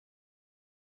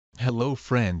Hello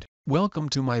friend, welcome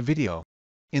to my video.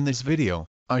 In this video,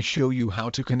 I show you how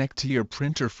to connect to your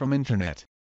printer from internet.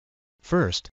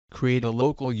 First, create a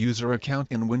local user account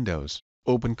in Windows.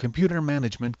 Open Computer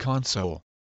Management Console.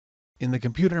 In the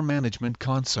Computer Management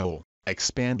Console,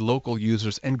 expand Local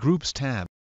Users and Groups tab.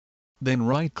 Then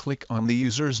right-click on the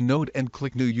Users node and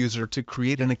click New User to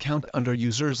create an account under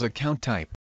User's account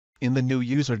type. In the New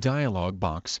User dialog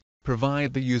box,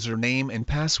 provide the username and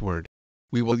password.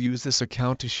 We will use this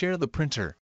account to share the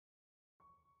printer.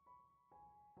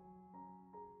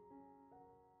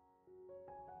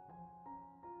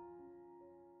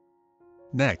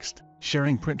 Next,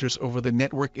 sharing printers over the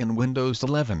network in Windows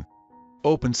 11.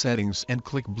 Open Settings and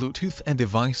click Bluetooth and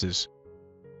Devices.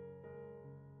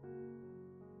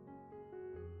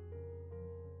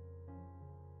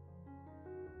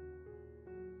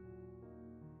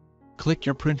 Click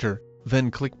your printer, then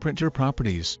click Printer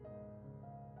Properties.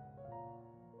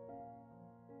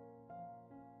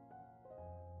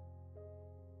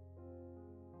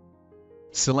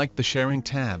 Select the Sharing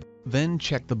tab, then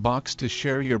check the box to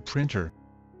share your printer.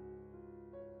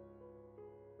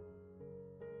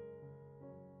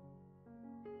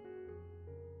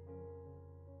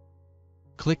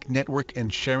 Click Network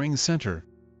and Sharing Center.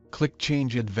 Click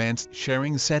Change Advanced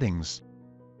Sharing Settings.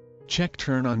 Check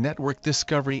Turn on Network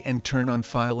Discovery and turn on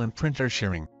File and Printer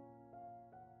Sharing.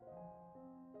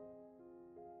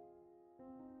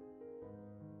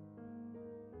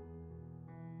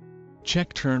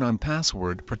 Check Turn on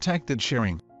Password Protected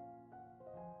Sharing.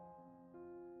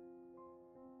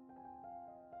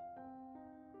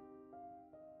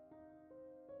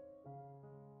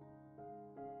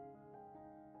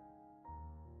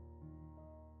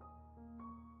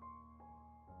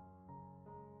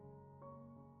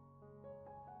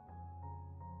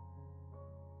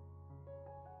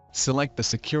 Select the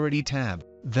Security tab,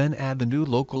 then add the new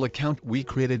local account we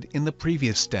created in the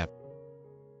previous step.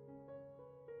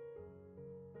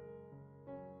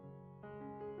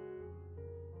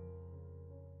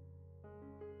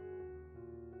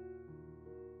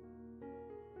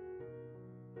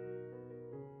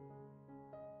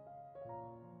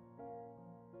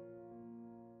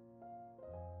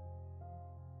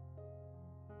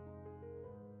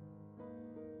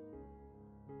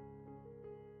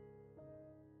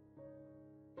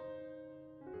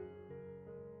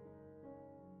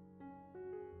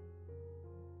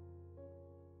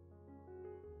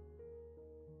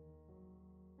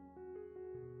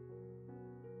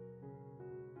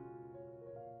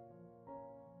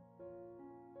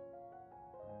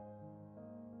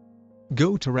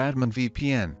 Go to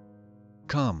radmanvpn.com.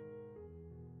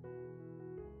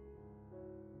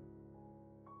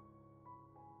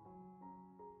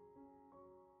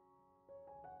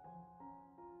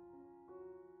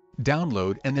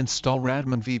 Download and install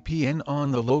Radman VPN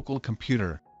on the local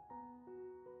computer.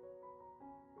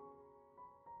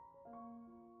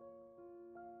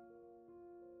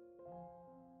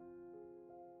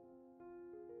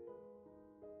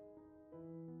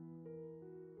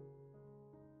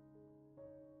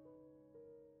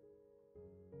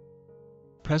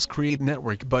 Press Create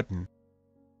Network button.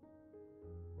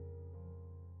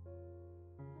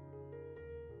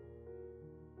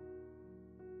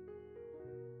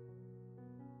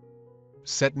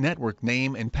 Set network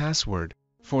name and password.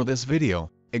 For this video,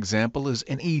 example is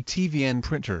an ETVN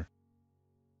printer.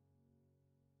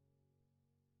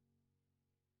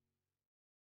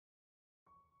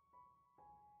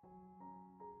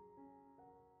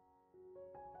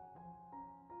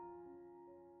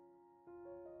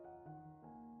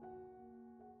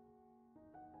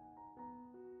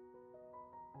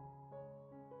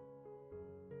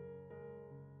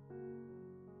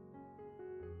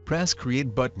 Press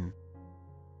Create button.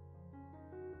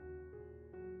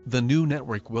 The new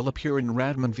network will appear in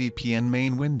Radman VPN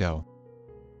main window.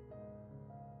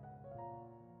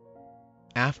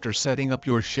 After setting up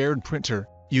your shared printer,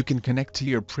 you can connect to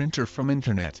your printer from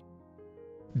internet.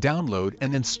 Download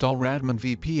and install Radman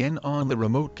VPN on the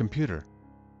remote computer.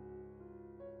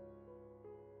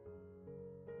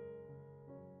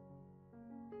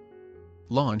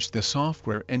 Launch the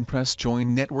software and press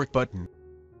Join Network button.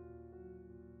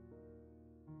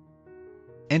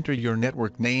 Enter your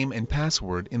network name and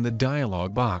password in the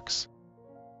dialog box.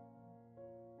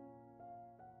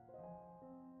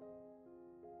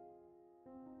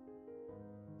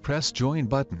 Press Join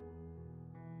button.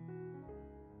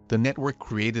 The network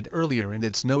created earlier and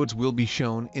its nodes will be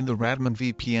shown in the Radman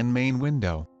VPN main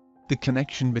window. The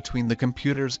connection between the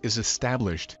computers is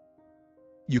established.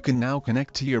 You can now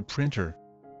connect to your printer.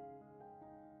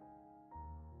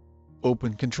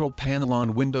 Open Control Panel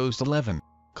on Windows 11.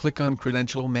 Click on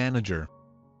Credential Manager.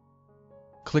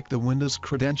 Click the Windows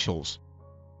credentials.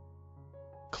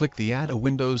 Click the Add a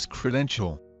Windows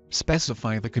credential.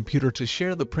 Specify the computer to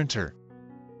share the printer.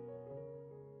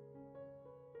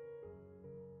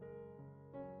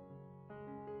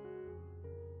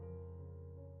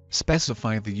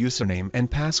 Specify the username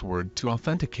and password to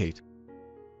authenticate.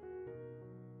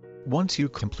 Once you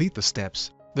complete the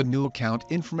steps, the new account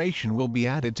information will be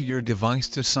added to your device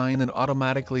to sign in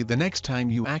automatically the next time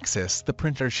you access the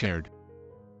printer shared.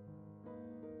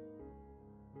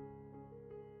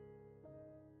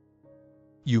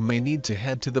 You may need to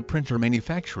head to the printer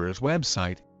manufacturer's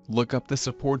website, look up the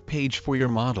support page for your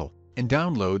model, and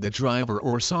download the driver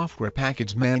or software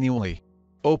package manually.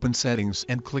 Open Settings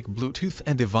and click Bluetooth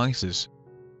and Devices.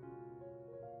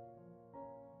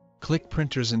 Click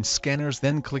Printers and Scanners,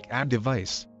 then click Add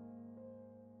Device.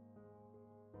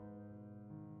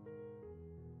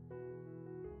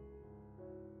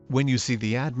 When you see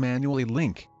the Add Manually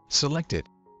link, select it.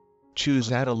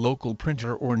 Choose Add a local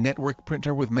printer or network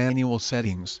printer with manual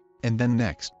settings, and then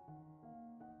Next.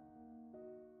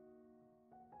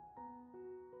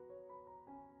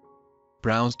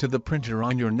 Browse to the printer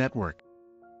on your network.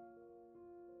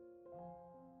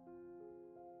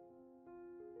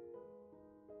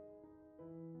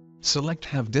 Select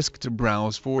Have Disk to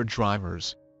browse for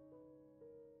drivers.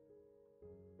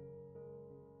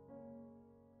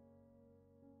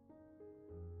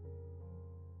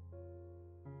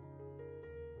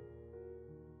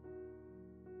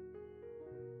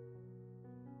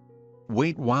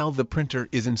 Wait while the printer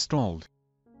is installed.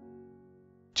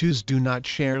 Choose Do Not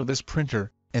Share this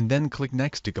printer, and then click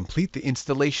Next to complete the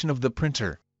installation of the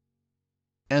printer.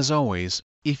 As always,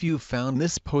 if you found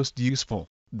this post useful,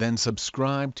 then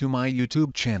subscribe to my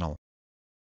YouTube channel.